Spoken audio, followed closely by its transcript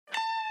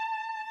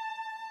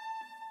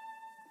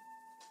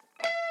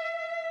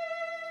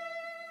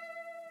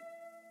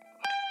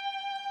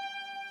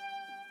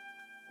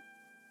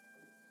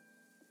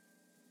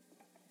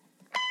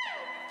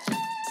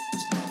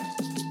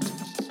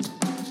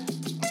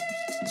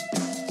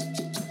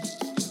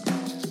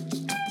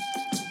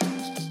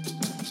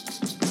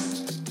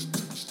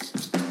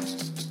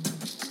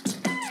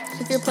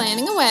you're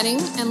planning a wedding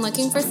and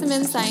looking for some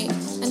insight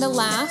and a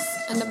laugh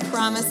and a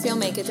promise you'll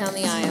make it down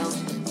the aisle.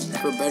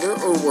 For better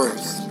or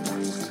worse.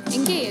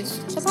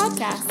 Engaged, the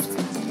podcast.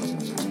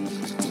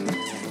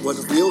 What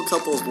real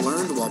couples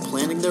learned while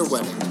planning their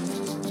wedding.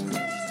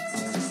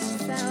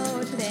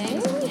 So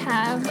today we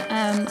have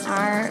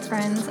our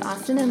friends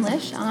Austin and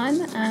Lish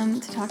on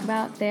to talk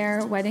about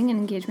their wedding and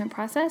engagement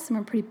process, and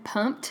we're pretty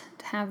pumped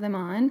to have them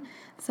on.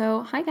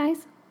 So hi guys.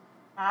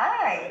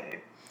 Hi.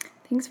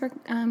 Thanks for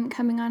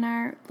coming on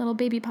our little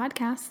baby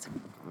podcast.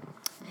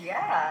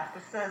 Yeah,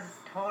 this is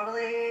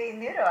totally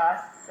new to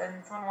us, and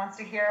someone wants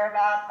to hear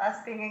about us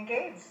being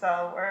engaged,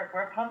 so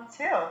we're pumped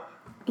too.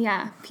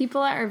 Yeah,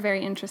 people are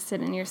very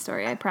interested in your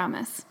story, I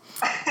promise.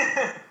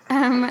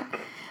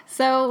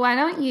 So why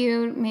don't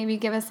you maybe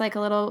give us like a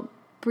little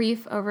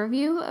brief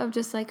overview of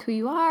just like who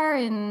you are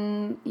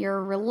and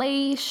your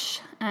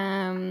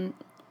relation,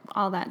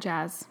 all that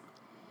jazz.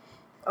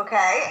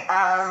 Okay,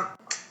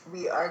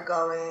 we are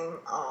going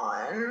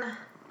on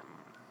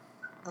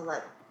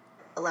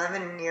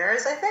 11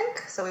 years, I think.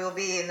 So we will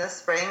be, in the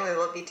spring, we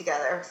will be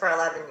together for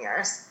 11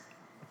 years.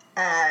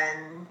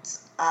 And,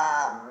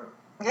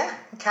 he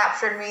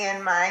captured me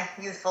in my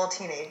youthful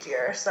teenage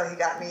years, so he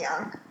got me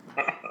young.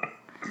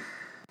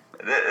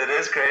 It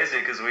is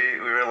crazy because we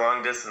were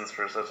long distance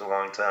for such a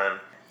long time.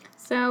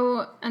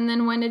 So, and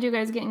then when did you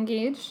guys get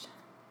engaged?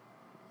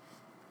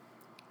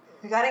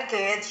 We got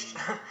engaged,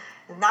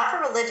 not for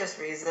religious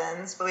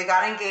reasons, but we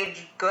got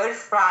engaged Good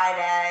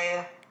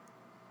Friday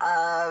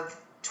of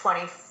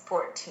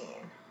 2014.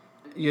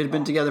 You had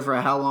been together for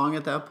how long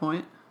at that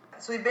point?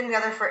 So we've been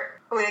together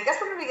I guess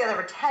we're going to be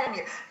together for 10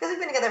 years. Because we've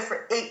been together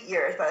for 8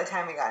 years by the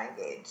time we got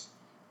engaged.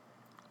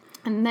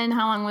 And then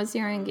how long was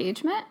your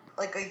engagement?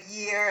 Like a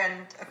year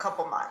and a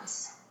couple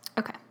months.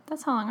 Okay,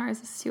 that's how long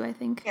ours is too, I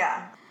think.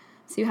 Yeah.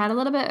 So you had a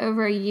little bit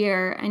over a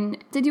year. And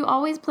did you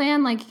always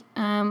plan like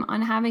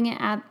on having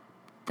it at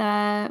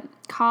the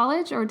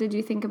college, or did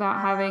you think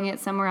about having it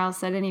somewhere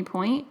else at any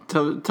point?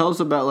 Tell us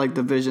about like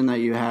the vision that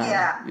you had.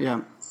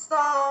 Yeah.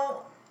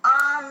 So,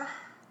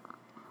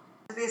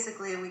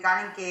 basically we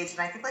got engaged,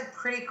 and I think like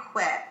pretty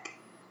quick,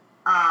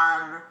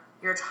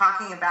 you're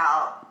talking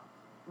about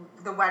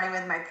the wedding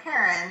with my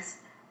parents,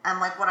 and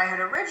like what I had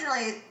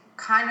originally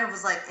kind of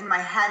was like in my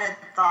head had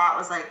thought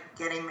was like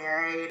getting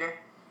married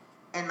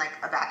in like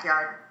a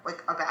backyard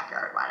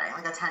wedding,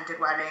 like a tented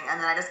wedding. And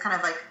then I just kind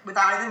of like,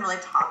 without even really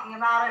talking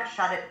about it,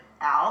 shut it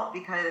out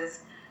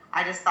because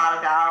I just thought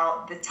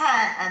about the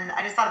tent, and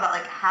I just thought about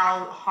like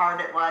how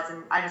hard it was,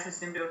 and I just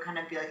assumed it would kind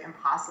of be like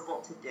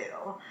impossible to do.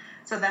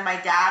 So then my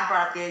dad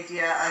brought up the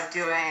idea of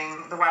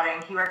doing the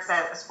wedding. He works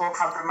at a school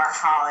called Bryn Mawr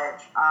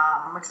College,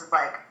 which is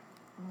like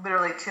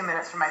literally 2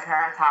 minutes from my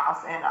parents'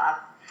 house in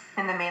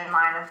the main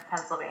line of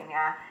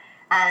Pennsylvania.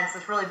 And it's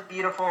this really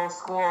beautiful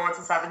school. It's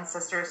a Seven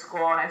Sisters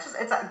school, and it's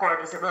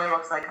gorgeous. It really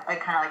looks like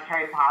kind of like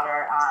Harry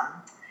Potter.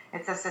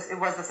 It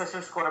was the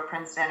sister school to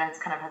Princeton. It's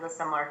kind of has a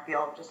similar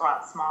feel, just a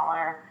lot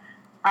smaller.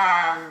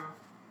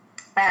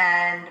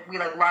 And we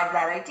like love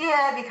that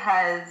idea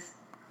because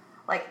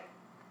like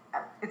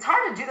it's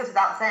hard to do this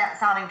without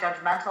sounding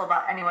judgmental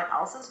about anyone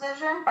else's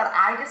vision. But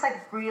I just like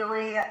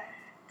really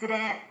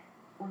didn't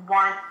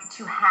want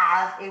to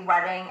have a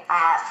wedding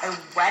at a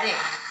wedding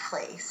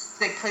place,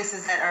 like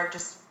places that are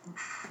just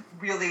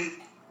really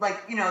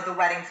like, the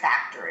wedding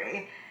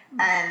factory.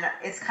 And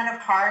it's kind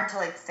of hard to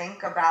like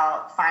think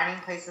about finding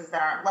places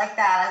that aren't like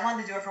that. I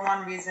wanted to do it for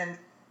one reason,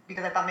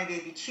 because I thought maybe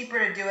it'd be cheaper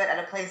to do it at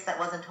a place that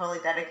wasn't totally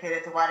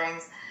dedicated to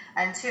weddings.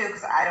 And two,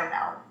 because I don't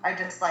know, I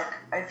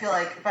feel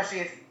like,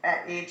 especially if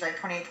at age like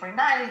 28,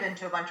 29, you've been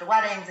to a bunch of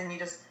weddings and you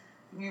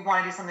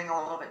want to do something a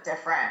little bit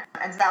different.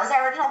 And so that was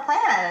our original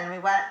plan. And we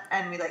went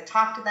and we like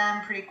talked to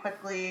them pretty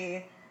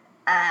quickly.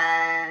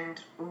 And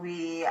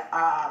we,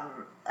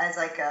 as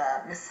like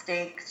a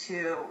mistake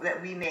that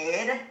we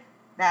made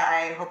that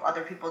I hope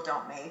other people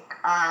don't make,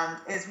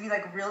 is we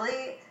like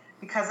really,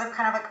 because we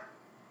kind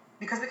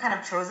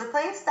of chose a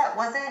place that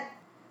wasn't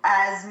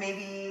as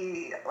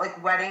maybe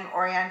like wedding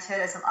oriented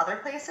as some other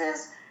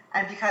places,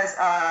 and because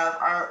of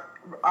our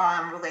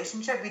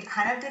relationship, we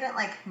kind of didn't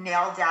like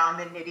nail down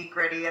the nitty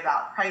gritty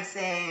about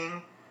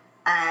pricing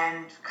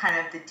and kind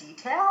of the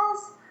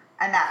details,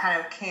 and that kind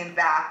of came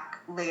back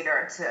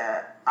later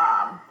to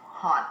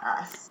haunt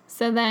us.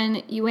 So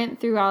then you went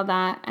through all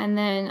that, and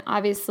then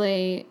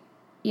obviously,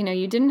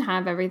 you didn't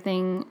have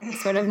everything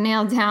sort of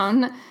nailed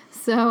down.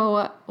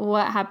 So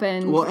what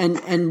happened? Well,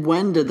 and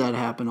when did that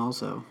happen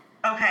also?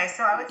 Okay,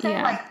 so I would say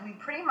like we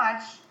pretty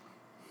much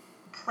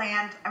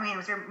planned. I mean,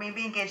 we were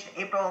maybe engaged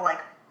in April,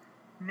 like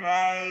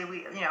May.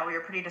 We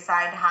were pretty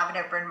decided to have it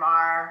at Bryn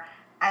Mawr.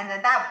 And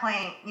at that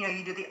point, you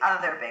do the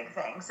other big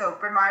thing. So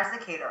Bryn Mawr is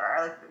the caterer.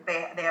 Like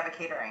they have a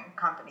catering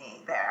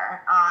company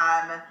there.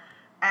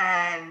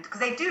 And because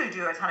they do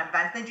a ton of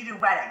events, they do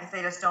weddings.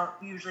 They just don't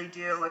usually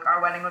do, like,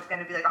 our wedding was going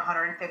to be like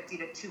 150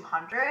 to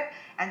 200,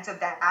 and so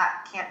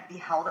that can't be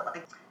held at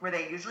like where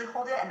they usually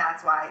hold it, and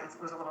that's why it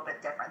was a little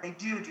bit different. They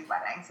do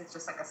weddings. It's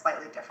just like a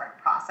slightly different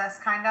process,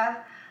 kind of.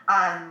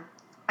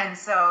 And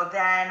so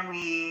then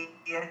we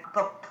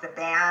booked the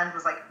band,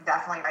 was like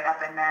definitely right up,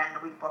 and then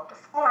we booked a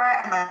floor,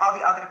 and then all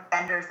the other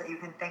vendors that you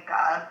can think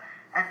of.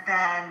 And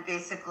then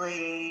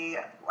basically,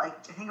 like,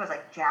 I think it was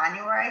like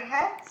January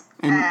hit.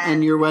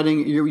 And your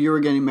wedding, you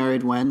were getting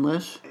married when,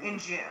 Lish? In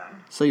June.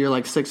 So you're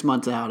like 6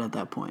 months out at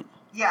that point.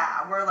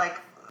 Yeah, we're like,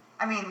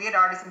 I mean, we had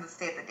already seen the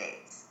state of the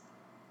dates.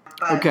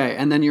 But Okay,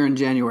 and then you're in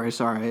January.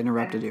 Sorry, I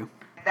interrupted you.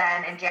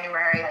 Then in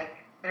January, like,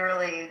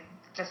 literally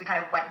just we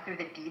kind of went through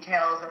the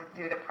details and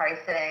through the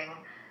pricing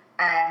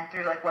and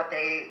through like what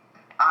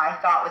I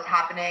thought was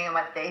happening and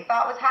what they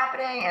thought was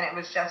happening, and it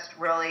was just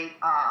really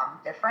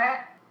different.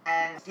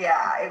 And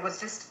yeah, it was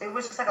just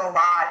like a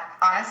lot.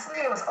 Honestly,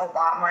 it was a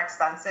lot more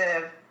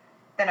expensive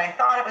than I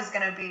thought it was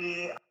going to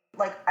be.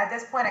 Like, at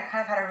this point, I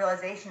kind of had a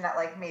realization that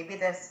like maybe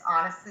this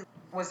honestly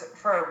was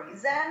for a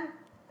reason.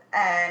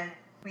 And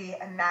we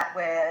met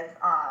with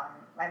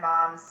my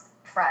mom's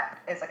friend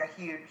is like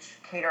a huge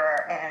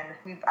caterer,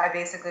 and I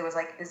basically was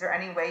like, is there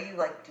any way you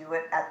like do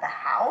it at the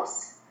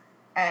house?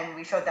 And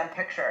we showed them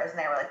pictures, and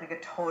they were like, we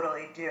could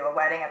totally do a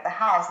wedding at the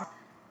house.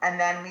 And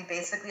then we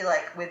basically,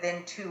 like,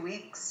 within 2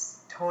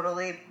 weeks,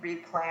 totally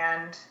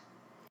replanned.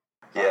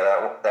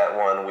 Yeah, that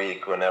 1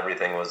 week when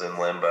everything was in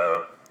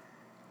limbo,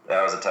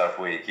 that was a tough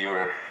week. You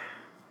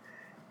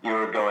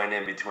were going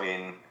in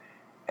between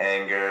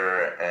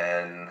anger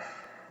and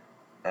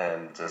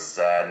just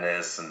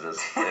sadness, and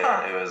just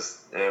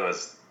it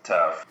was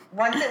tough.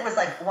 Once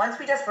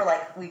we just were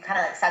like, we kind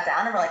of like sat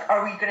down and we're like,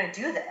 are we gonna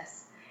do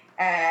this?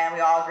 And we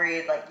all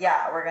agreed, like,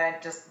 yeah, we're gonna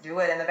just do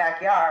it in the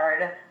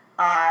backyard.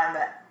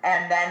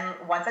 And then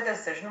once a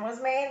decision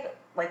was made,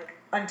 like,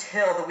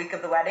 until the week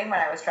of the wedding, when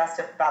I was stressed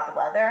about the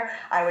weather,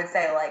 I would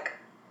say, like,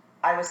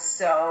 I was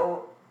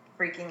so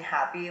freaking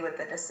happy with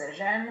the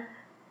decision,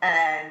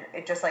 and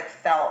it just like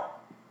felt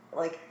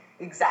like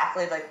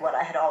exactly like what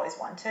I had always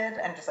wanted,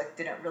 and just like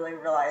didn't really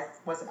realize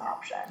was an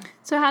option.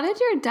 So how did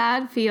your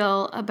dad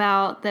feel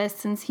about this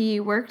since he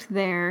worked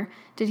there?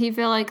 Did he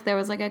feel like there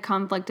was like a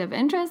conflict of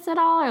interest at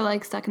all, or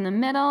like stuck in the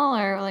middle,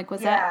 or like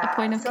was that a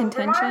point of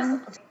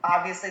contention?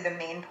 Obviously the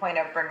main point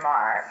of Bryn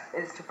Mawr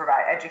is to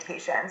provide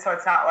education, so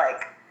it's not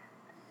like,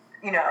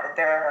 you know,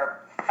 they're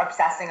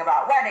obsessing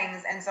about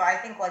weddings. And so I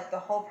think like the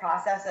whole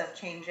process of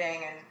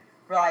changing and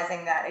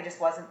realizing that it just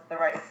wasn't the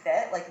right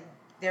fit, like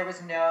there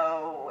was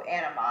no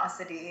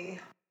animosity.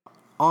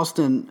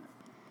 Austin,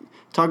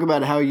 talk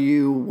about how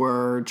you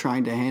were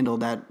trying to handle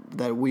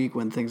that week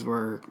when things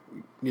were,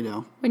 you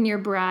know. When your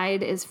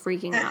bride is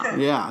freaking out.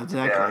 Yeah,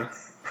 exactly.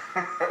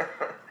 Yeah.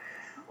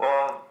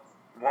 Well,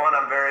 one,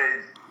 I'm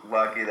very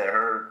lucky that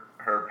her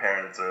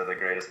parents are the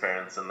greatest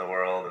parents in the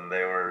world, and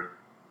they were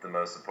the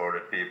most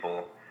supportive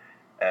people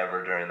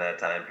ever during that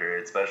time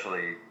period,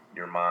 especially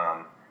your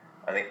mom.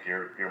 I think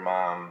your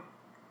mom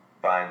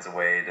finds a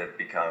way to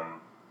become,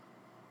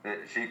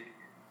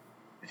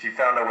 she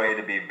found a way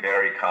to be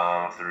very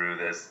calm through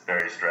this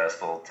very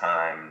stressful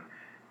time.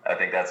 I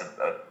think that's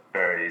a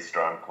very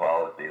strong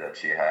quality that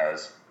she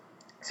has.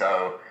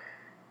 So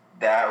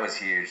that was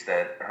huge,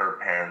 that her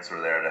parents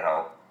were there to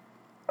help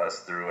us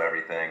through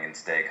everything and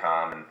stay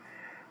calm. And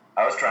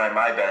I was trying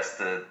my best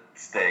to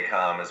stay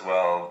calm as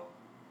well.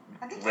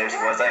 Lish,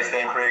 was I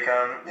staying pretty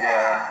calm?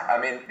 Yeah. I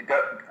mean,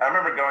 I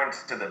remember going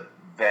to the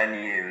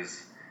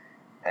venues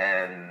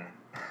and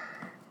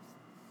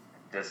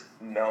just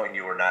knowing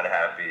you were not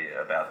happy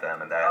about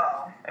them, and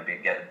that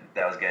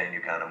that was getting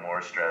you kind of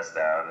more stressed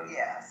out. And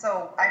yeah,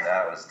 so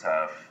that was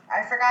tough.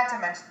 I forgot to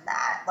mention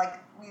that. Like,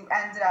 we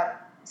ended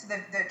up, so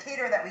the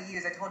caterer that we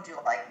use, I told you,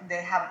 like,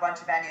 they have a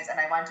bunch of venues,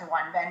 and I went to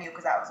one venue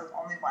because that was the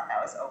only one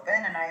that was open,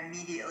 and I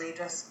immediately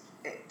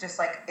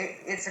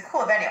it's a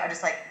cool venue. I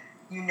just like,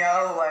 you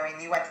know, I mean,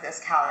 you went to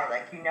this Cali,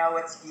 like, you know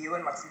what's you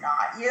and what's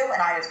not you,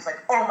 and I just was like,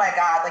 oh my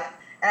God, like,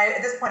 and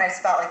at this point I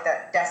just felt like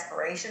that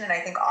desperation, and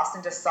I think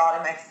Austin just saw it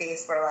in my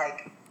face where,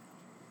 like,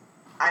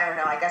 I don't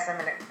know, I guess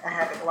I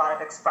have a lot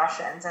of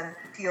expressions and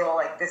feel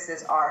like this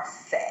is our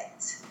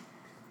fit.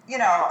 You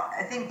know,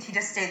 I think he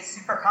just stayed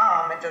super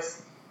calm and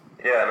just...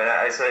 Yeah, I mean,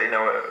 I said, you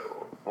know,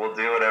 we'll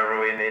do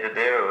whatever we need to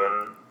do,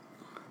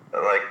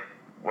 and, like,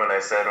 when I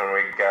said when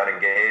we got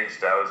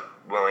engaged, I was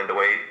willing to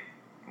wait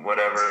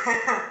whatever,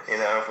 you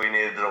know, if we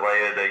needed to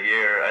delay it a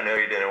year. I know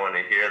you didn't want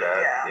to hear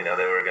that. Yeah. You know,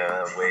 they were going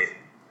to wait,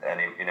 and,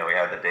 you know, we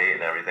had the date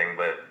and everything,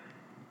 but,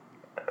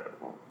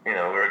 you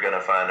know, we were going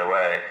to find a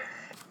way.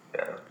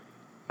 Yeah.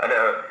 I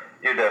know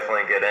you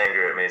definitely get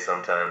angry at me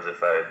sometimes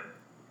if I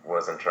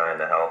wasn't trying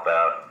to help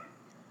out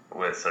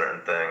with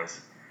certain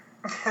things.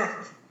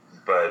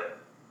 But,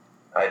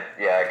 I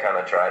kind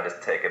of tried to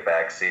take a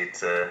backseat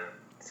to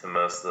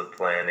most of the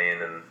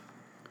planning, and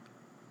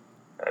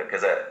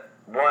because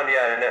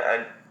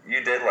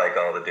you did like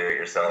all the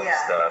do-it-yourself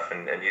stuff,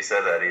 and you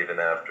said that even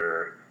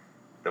after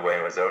the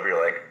wedding was over,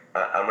 you're like,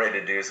 I'm ready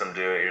to do some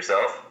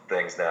do-it-yourself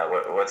things now.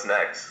 What's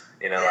next?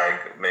 You know,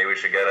 like, maybe we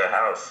should get a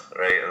house,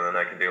 right? And then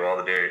I can do all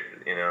the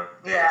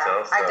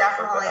do-it-yourself stuff. I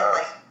definitely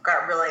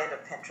got really into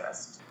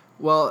Pinterest.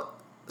 Well,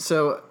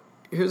 so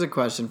here's a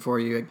question for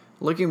you.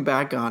 Looking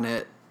back on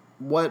it,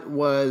 what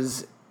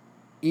was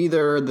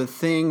either the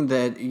thing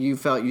that you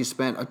felt you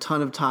spent a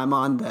ton of time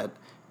on that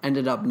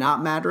ended up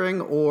not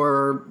mattering,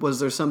 or was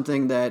there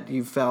something that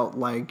you felt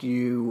like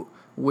you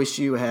wish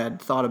you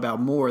had thought about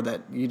more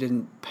that you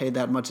didn't pay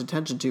that much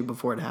attention to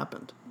before it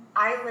happened?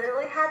 I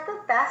literally had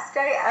the best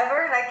day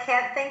ever, and I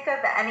can't think of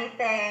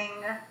anything.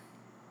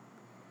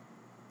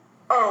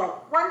 Oh,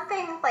 one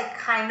thing, like,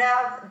 kind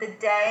of the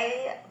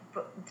day,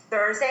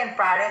 Thursday and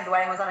Friday, the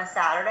wedding was on a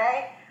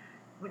Saturday.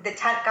 The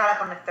tent got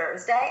up on a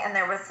Thursday, and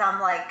there was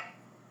some, like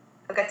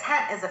a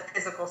tent is a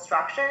physical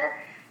structure,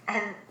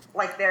 and,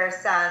 like, there's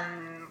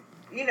some,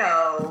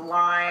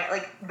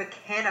 like,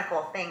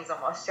 mechanical things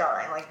almost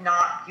showing, like,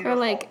 not beautiful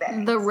Or like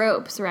things. the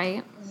ropes,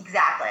 right?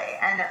 Exactly,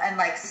 and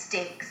like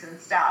stakes and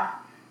stuff.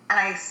 And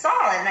I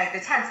saw it, and like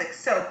the tent's like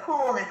so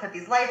cool, and they put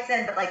these lights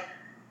in, but like,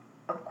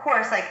 of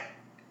course, like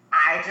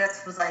I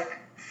just was like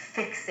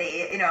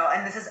fixate,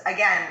 and this is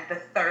again the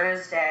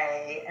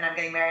Thursday, and I'm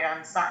getting married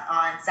on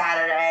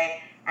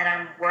Saturday, and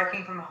I'm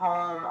working from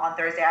home on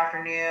Thursday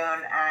afternoon,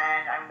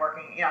 and I'm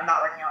working, I'm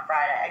not working on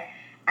Friday.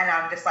 And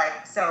I'm just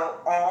like, so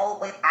all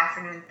like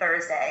afternoon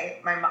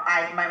Thursday, my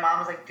mom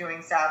was like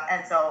doing stuff,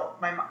 and so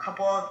my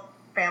couple of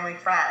family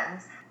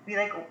friends, we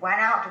like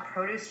went out to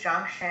Produce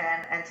Junction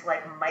and to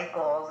like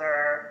Michael's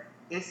or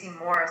AC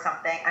Moore or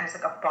something, and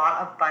just like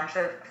bought a bunch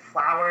of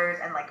flowers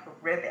and like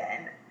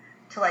ribbon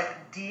to like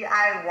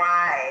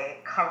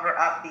DIY cover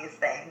up these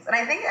things. And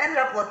I think it ended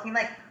up looking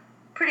like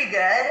pretty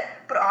good,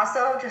 but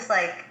also just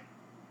like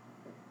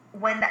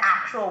when the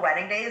actual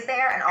wedding day is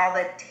there and all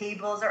the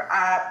tables are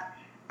up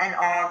and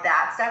all of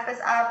that stuff is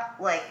up,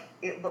 like,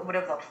 it would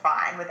have looked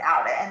fine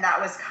without it. And that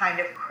was kind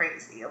of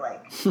crazy.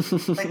 Like,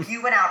 like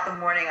you went out the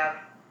morning of,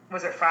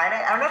 was it Friday?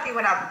 I don't know if you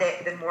went out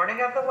the morning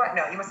of the wedding.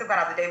 No, you must have gone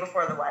out the day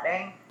before the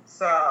wedding.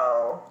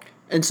 So...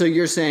 And so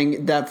you're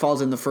saying that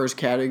falls in the first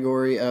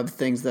category of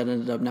things that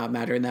ended up not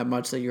mattering that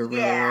much that you're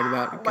really worried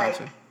about?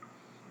 Gotcha. Like,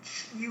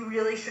 you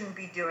really shouldn't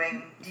be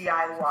doing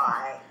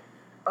DIY.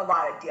 A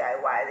lot of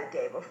DIY the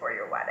day before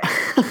your wedding.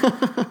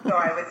 So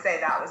I would say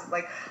that was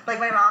like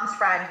my mom's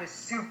friend who's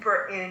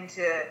super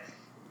into,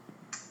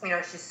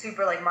 she's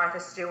super like Martha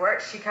Stewart.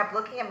 She kept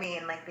looking at me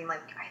and like being like,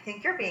 I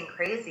think you're being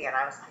crazy. And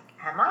I was like,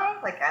 am I?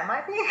 Like, am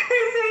I being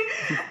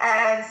crazy?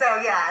 And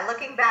so, yeah,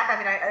 looking back, I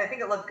mean, I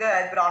think it looked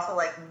good, but also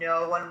like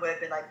no one would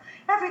have been like,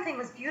 everything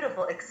was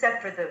beautiful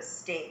except for those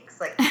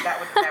stakes. Like that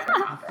would have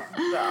never happened.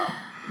 So.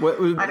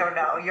 I don't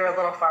know. You're a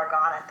little far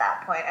gone at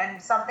that point.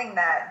 And something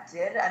that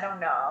did, I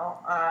don't know.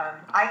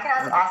 I can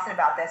ask Austin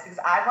about this because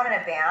I wanted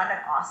a band and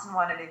Austin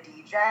wanted a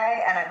DJ.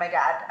 And I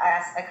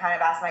kind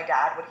of asked my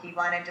dad what he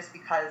wanted just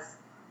because,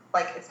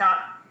 like, it's not,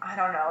 I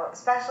don't know.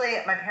 Especially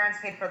my parents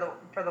paid for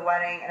the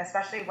wedding, and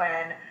especially when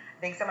I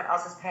think someone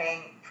else is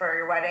paying for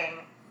your wedding.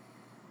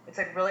 It's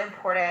like really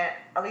important,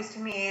 at least to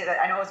me, that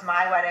I know it was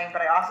my wedding,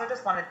 but I also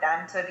just wanted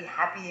them to be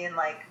happy, and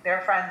like their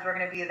friends were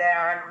going to be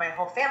there and my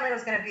whole family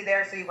was going to be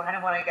there. So you kind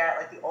of want to get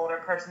like the older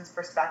person's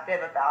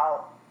perspective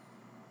about,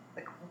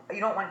 like,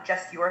 you don't want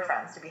just your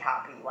friends to be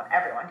happy. You want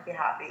everyone to be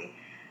happy.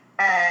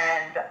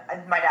 And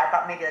my dad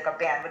thought maybe like a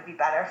band would be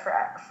better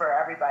for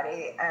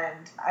everybody.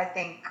 And I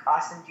think,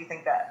 Austin, do you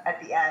think that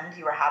at the end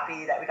you were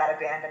happy that we got a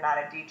band and not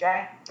a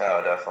DJ?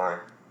 Oh, definitely.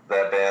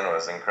 That band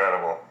was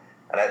incredible.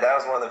 And that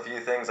was one of the few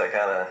things I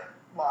kind of...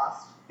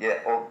 Lost. Yeah,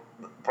 well,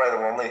 probably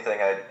the only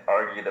thing I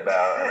argued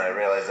about, and I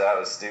realized that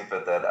was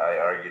stupid that I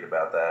argued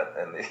about that.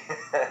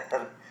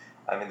 And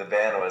I mean, the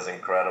band was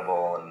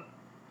incredible. And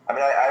I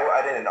mean,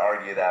 I didn't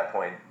argue that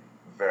point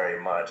very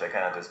much. I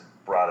kind of just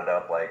brought it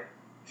up, like,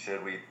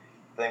 should we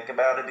think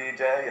about a DJ,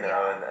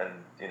 Yeah.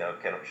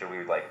 and should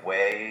we, like,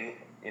 weigh,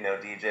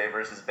 DJ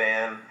versus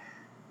band?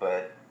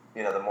 But,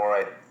 the more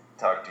I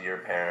talked to your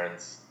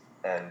parents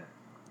and,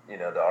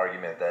 the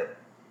argument that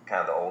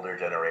kind of the older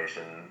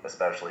generation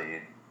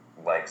especially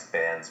likes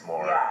bands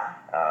more,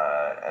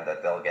 Yeah. and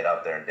that they'll get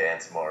up there and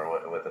dance more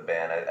with a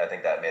band. I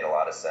think that made a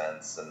lot of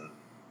sense, and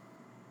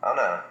I don't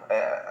know.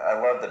 I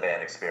love the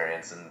band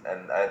experience,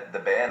 and the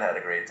band had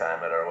a great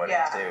time at our wedding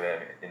too.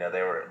 And,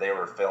 they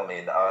were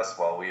filming us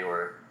while we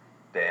were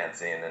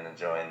dancing and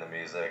enjoying the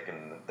music,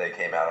 and they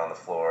came out on the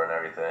floor and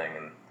everything,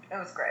 and It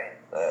was great.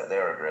 they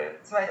were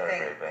great. So I They were a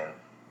think great band.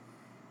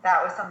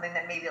 that was something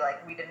that maybe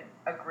like we didn't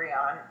agree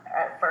on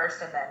at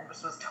first, and then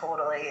this was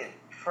totally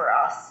for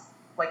us.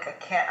 Like, I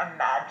can't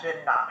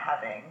imagine not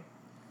having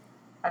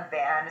a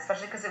band,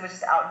 especially because it was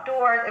just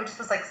outdoors. It just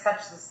was like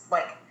such this,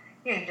 like,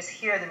 you just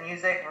hear the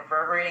music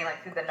reverberating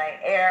like through the night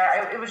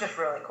air. It was just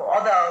really cool.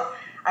 Although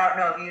I don't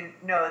know if you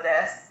know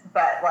this,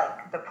 but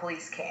like the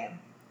police came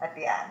at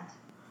the end.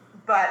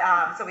 But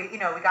so we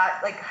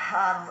got like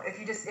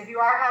if you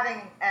are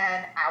having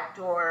an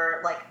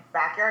outdoor like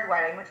backyard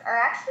wedding, which are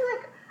actually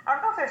like, I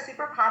don't know if they're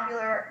super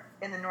popular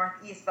in the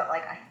Northeast, but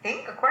like I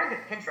think according to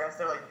Pinterest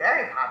they're like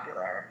very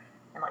popular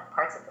in like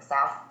parts of the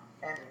South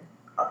and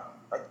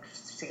like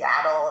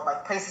Seattle and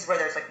like places where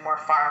there's like more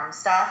farm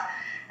stuff,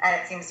 and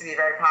it seems to be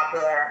very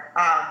popular.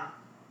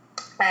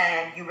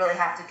 And you really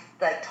have to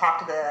like talk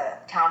to the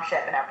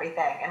township and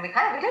everything. And we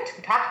talked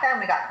to them.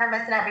 We got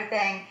permits and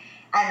everything.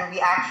 And we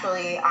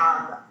actually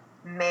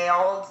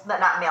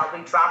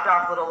we dropped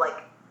off little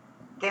like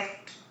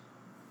gift,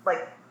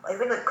 like I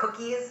think like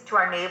cookies to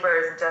our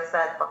neighbors and just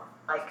said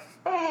like,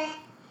 hey,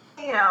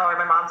 or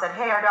my mom said,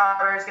 hey, our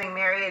daughter is getting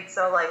married,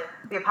 so like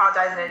we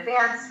apologize in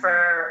advance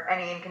for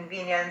any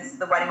inconvenience.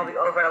 The wedding will be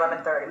over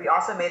at 11:30. We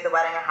also made the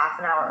wedding a half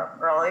an hour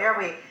earlier.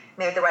 We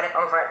made the wedding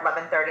over at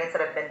 11:30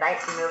 instead of midnight.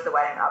 We moved the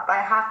wedding up by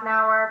half an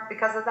hour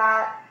because of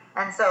that.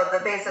 And so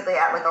basically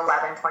at like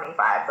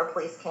 11:25, the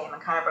police came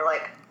and kind of were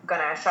like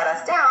gonna shut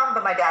us down.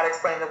 But my dad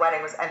explained the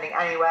wedding was ending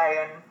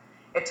anyway, and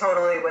it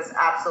totally was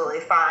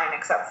absolutely fine,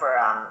 except for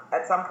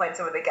at some point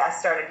some of the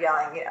guests started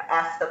yelling,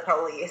 "F the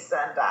police,"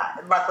 and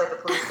luckily the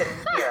police didn't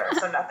hear,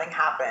 so nothing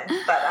happened.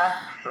 But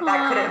that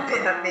could have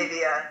been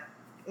maybe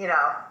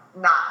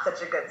not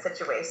such a good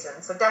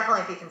situation. So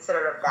definitely be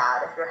considerate of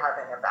that if you're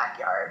having a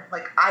backyard.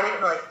 Like I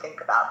didn't really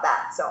think about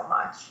that so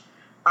much.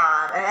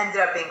 It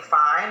ended up being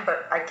fine,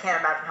 but I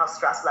can't imagine how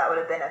stressful that would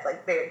have been if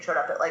like they showed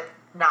up at like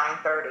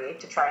 9:30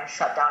 to try and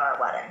shut down our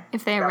wedding.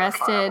 If they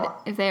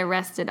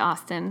arrested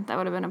Austin, that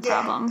would have been a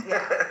problem.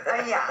 Yeah.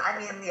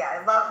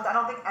 I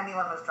don't think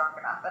anyone was drunk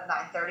enough at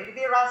 9:30 to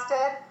be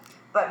arrested,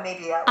 but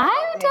maybe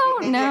I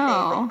don't if they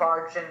know.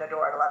 barged in the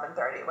door at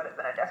 11:30, it would have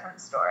been a different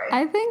story.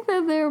 I think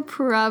that they're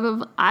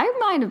probably. I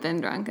might have been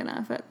drunk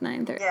enough at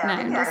 9:30. Yeah, no,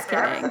 I'm just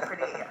kidding.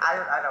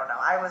 I don't know.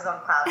 I was on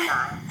cloud 9,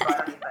 so I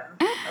don't even.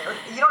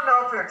 You don't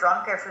know if you're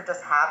drunk or if you're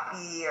just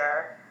happy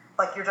or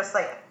like you're just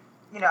like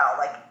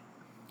like.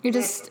 You're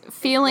just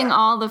feeling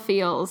all the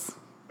feels.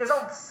 There's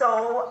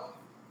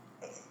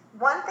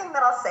one thing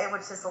that I'll say,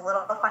 which is a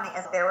little funny,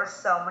 is there were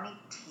so many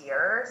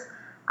tears.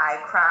 I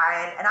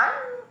cried, and I'm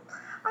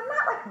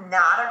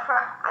not a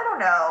crier. I don't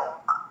know.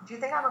 Do you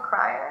think I'm a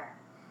crier?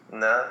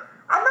 No.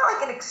 I'm not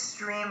like an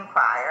extreme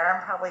crier.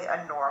 I'm probably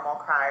a normal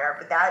crier.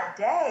 But that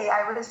day,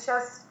 I was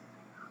just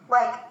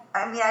like,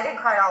 I didn't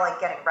cry at all like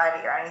getting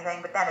ready or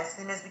anything. But then as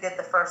soon as we did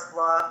the first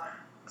look,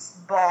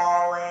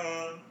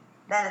 bawling.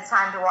 Then it's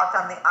time to walk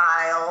down the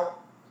aisle.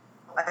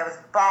 I was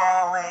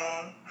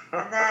bawling.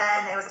 And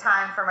then it was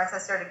time for my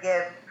sister to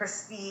give her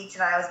speech,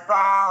 and I was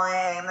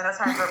bawling. And then it was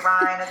time for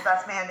Ryan, his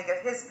best man, to give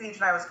his speech,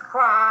 and I was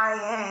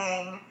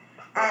crying.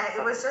 And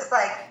it was just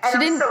like,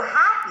 and I was so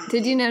happy.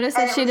 Did you notice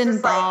that she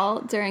didn't bawl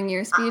during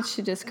your speech?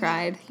 She just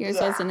cried. Yours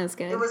wasn't as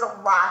good. It was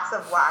lots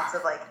of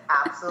like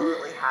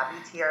absolutely happy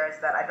tears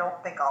that I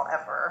don't think I'll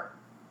ever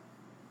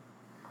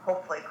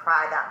hopefully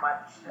cry that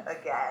much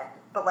again.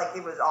 But like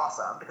it was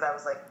awesome because I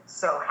was like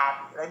so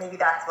happy. Like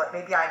maybe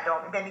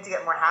I need to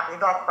get more happy.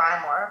 Maybe I'll cry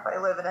more if I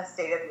live in a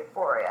state of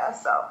euphoria.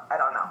 So I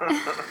don't know.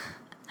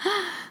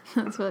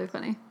 That's really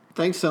funny.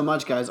 Thanks so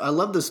much, guys. I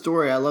love the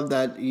story. I love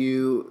that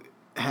you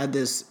had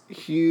this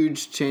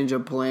huge change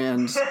of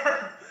plans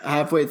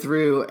halfway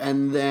through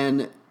and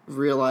then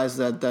realized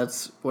that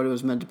that's what it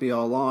was meant to be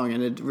all along.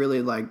 And it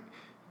really like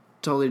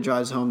totally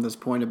drives home this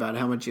point about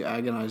how much you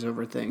agonize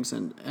over things.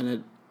 And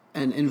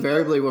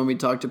invariably when we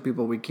talk to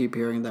people, we keep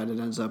hearing that it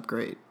ends up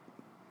great.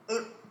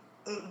 It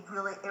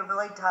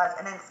really does.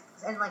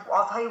 And like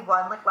I'll tell you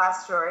one like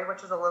last story,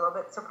 which is a little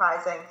bit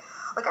surprising.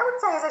 Like I would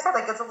say, as I said,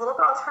 like it's a little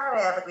bit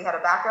alternative. Like we had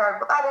a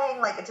backyard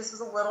wedding, like it just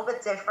was a little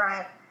bit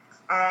different.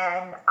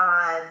 And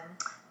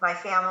my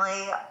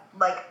family,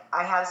 like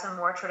I have some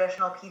more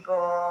traditional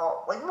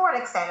people, like more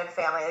an extended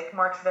family, like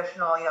more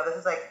traditional, this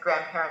is like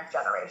grandparents'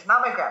 generation.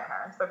 Not my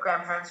grandparents, but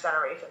grandparents'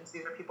 generations.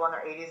 These are people in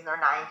their 80s and their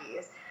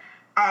 90s.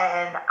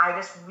 And I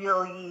just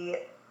really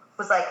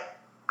was like,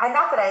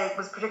 not that I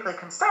was particularly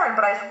concerned,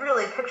 but I just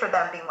really pictured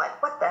them being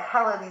like, what the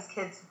hell are these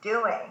kids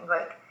doing?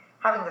 Like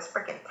having this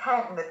freaking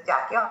tent in the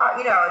backyard,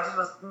 it just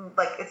was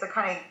like, it's a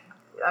kind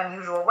of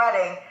unusual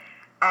wedding.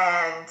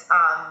 And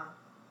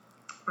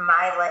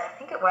I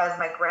think it was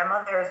my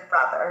grandmother's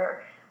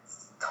brother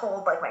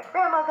told like my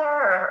grandmother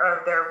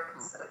or their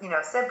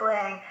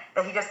sibling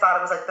that he just thought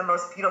it was like the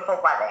most beautiful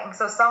wedding.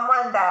 So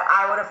someone that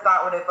I would have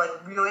thought would have like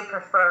really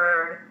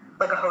preferred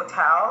like a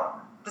hotel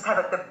just had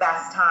like the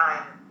best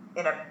time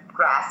in a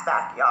grass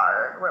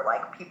backyard where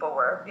like people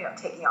were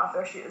taking off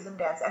their shoes and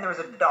dancing, and there was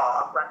a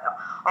dog running.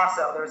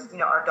 Also there was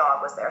our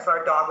dog was there, so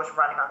our dog was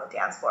running on the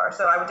dance floor.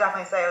 So I would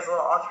definitely say it was a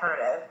little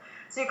alternative.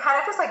 So you kind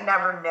of just like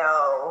never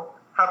know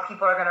how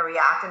people are going to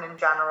react, and in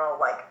general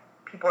like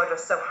people are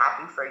just so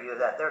happy for you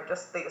that they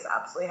just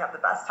absolutely have the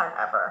best time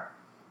ever.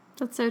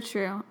 That's so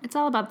true. It's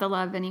all about the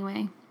love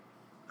anyway.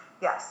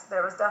 Yes,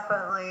 there was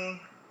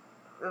definitely.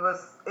 It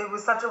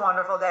was such a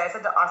wonderful day. I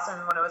said to Austin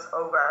when it was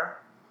over,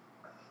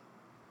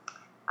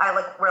 I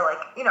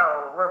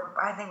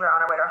think we're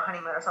on our way to our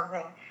honeymoon or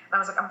something, and I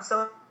was like, I'm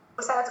so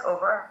sad it's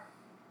over,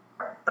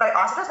 but I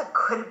also just like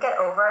couldn't get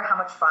over how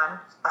much fun.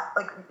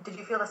 Did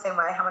you feel the same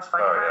way? How much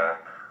fun you had? Yeah.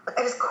 Like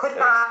I just could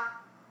not.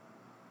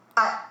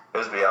 It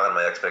was beyond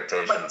my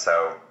expectations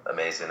how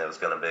amazing it was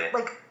going to be.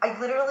 Like I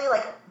literally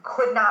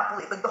could not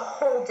believe the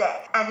whole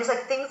day, and just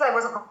things that I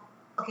wasn't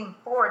looking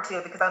forward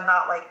to because I'm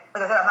not like I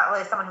said, I'm not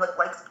really someone who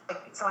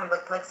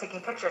likes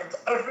taking pictures.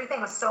 Everything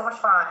was so much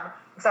fun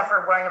except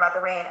for worrying about the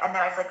rain, and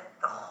then I was like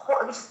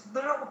it was just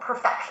literal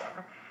perfection.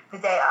 the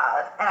day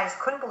of, and I just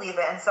couldn't believe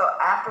it. And so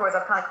afterwards,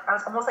 I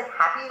was almost like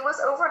happy it was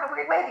over in a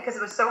weird way because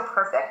it was so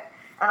perfect,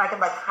 and I could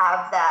like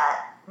have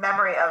that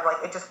memory of like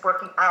it just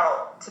working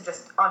out to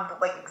just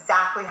like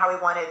exactly how we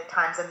wanted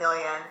times a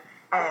million.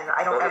 And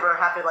I don't ever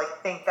have to like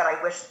think that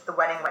I wish the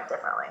wedding went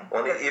differently.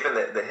 Well, even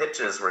the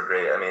hitches were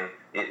great. I mean,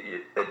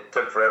 it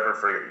took forever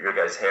for your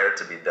guys' hair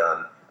to be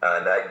done,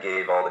 and that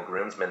gave all the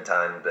groomsmen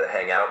time to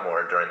hang out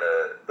more during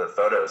the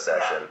photo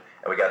session. Yeah.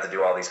 And we got to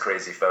do all these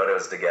crazy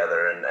photos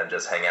together and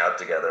just hang out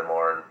together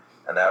more.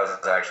 And that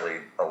was actually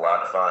a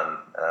lot of fun.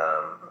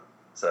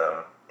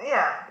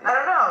 Yeah, I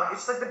don't know.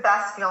 It's just like the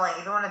best feeling,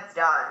 even when it's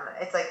done.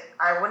 It's like,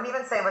 I wouldn't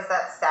even say it was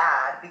that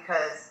sad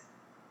because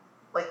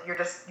like you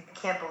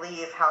can't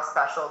believe how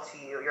special to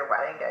you your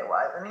wedding day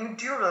was. And you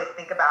do really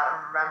think about it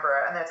and remember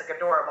it. And then it's like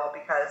adorable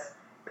because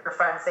your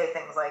friends say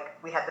things like,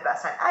 we had the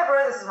best time ever,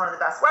 this is one of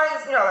the best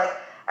weddings, like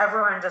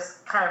everyone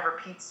just kind of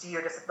repeats to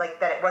you just like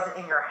that it wasn't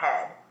in your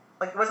head.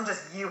 Like it wasn't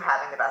just you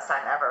having the best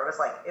time ever. It was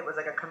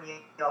like a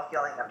communal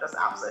feeling of just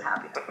absolute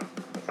happiness.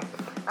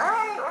 All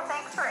right, well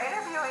thanks for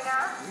interviewing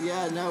us.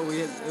 Yeah, no,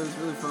 it was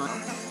really fun.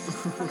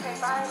 Okay,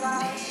 bye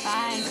guys.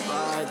 Bye.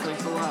 Bye,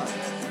 thanks a lot.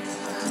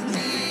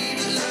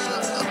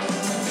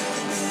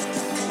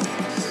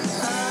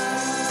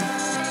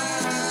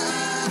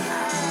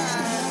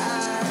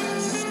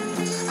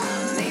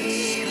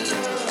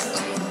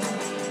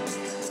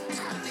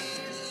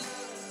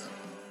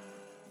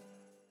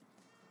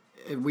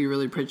 We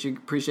really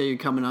appreciate you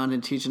coming on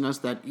and teaching us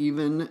that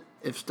even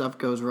if stuff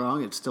goes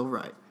wrong, it's still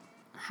right.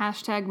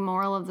 Hashtag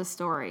moral of the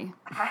story.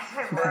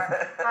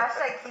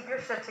 Hashtag keep your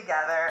shit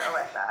together,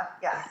 Alicia.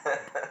 Yes.